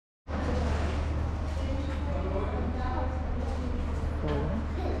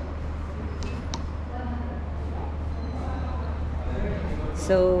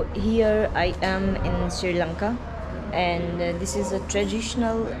So here I am in Sri Lanka, and this is a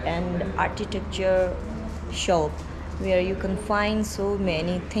traditional and architecture shop where you can find so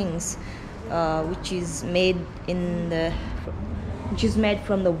many things which is made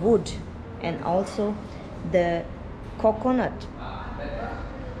from the wood, and also the coconut,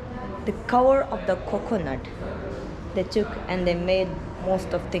 the cover of the coconut they took and they made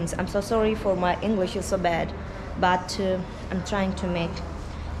most of things. I'm so sorry for my English is so bad, but I'm trying to make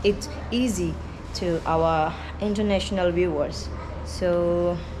it easy to our international viewers.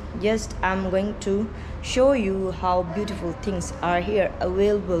 So just I'm going to show you how beautiful things are here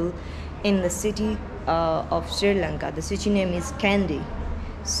available in the city of Sri Lanka. The city name is Kandy.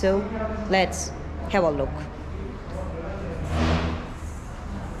 So let's have a look.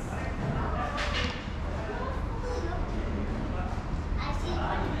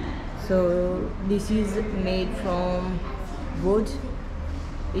 So this is made from wood.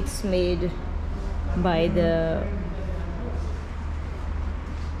 It's made by the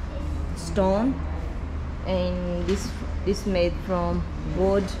stone, and this made from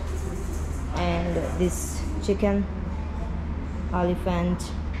wood, and this chicken,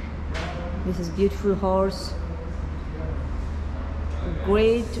 elephant, this is beautiful horse.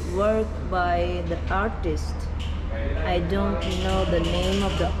 Great work by the artist. I don't know the name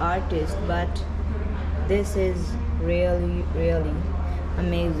of the artist, but this is really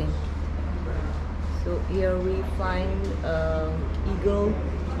amazing. So here we find eagle.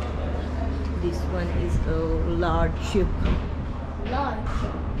 This one is a large ship. Large?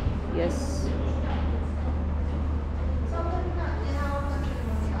 Yes.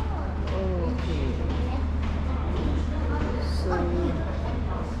 Okay. So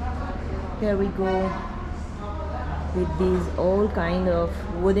here we go with these all kind of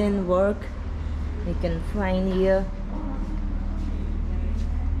wooden work you can find here.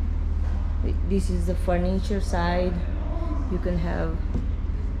 This is the furniture side. You can have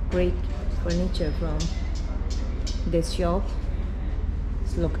great furniture from this shop.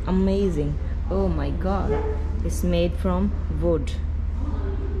 It's look amazing. Oh my god, it's made from wood.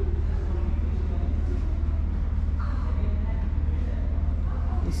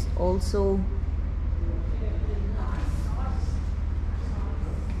 This also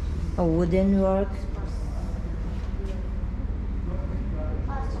a wooden work.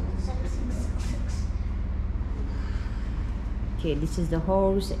 Okay, this is the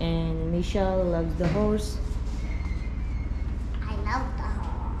horse, and Michelle loves the horse. I love the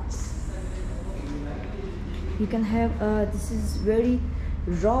horse. You can have this is very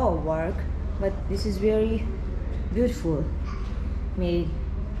raw work, but this is very beautiful, made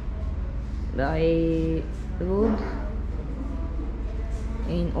by wood.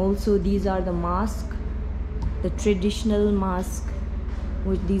 And also these are the mask, the traditional mask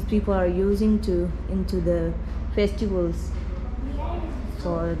which these people are using into the festivals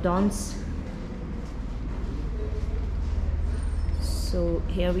for dance. So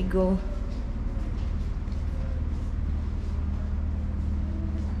here we go.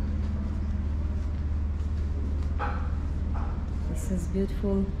 This is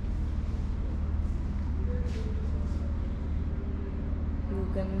beautiful. You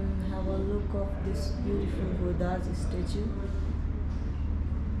can have a look of this beautiful Buddha's statue.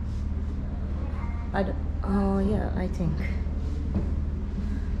 Oh yeah, I think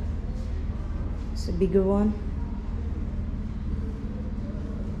it's a bigger one.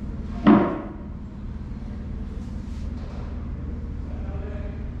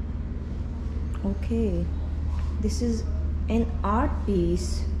 Okay, this is an art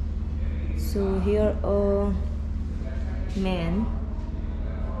piece. So here a man,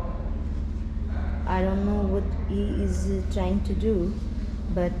 I don't know what he is trying to do,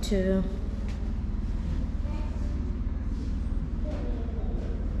 but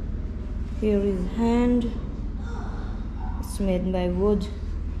here is hand. It's made by wood,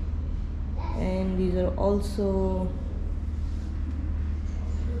 and these are also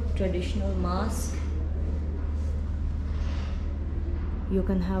traditional mask. You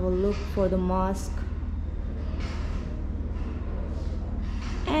can have a look for the mask,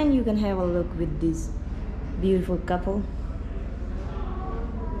 and you can have a look with this beautiful couple.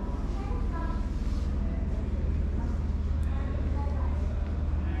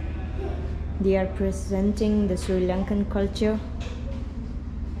 They are presenting the Sri Lankan culture.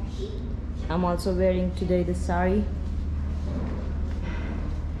 I'm also wearing today the sari.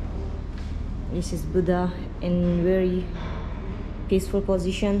 This is Buddha in very peaceful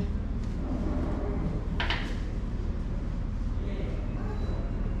position.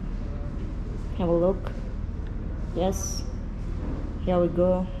 Have a look. Yes, Here we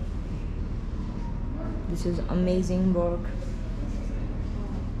go. This is amazing work.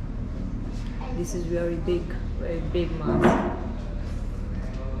 This is very big mask.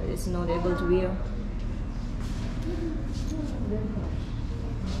 It's not able to wear.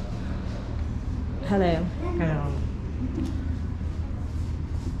 Hello. Hello.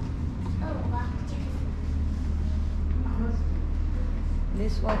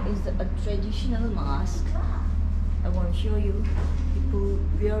 This one is a traditional mask. I want to show you people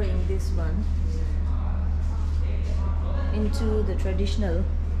wearing this one into the traditional.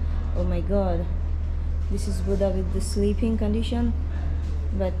 Oh my god, this is Buddha with the sleeping condition,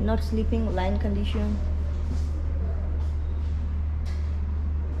 but not sleeping line condition.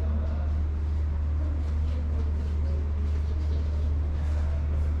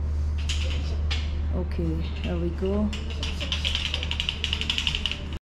 Okay, here we go.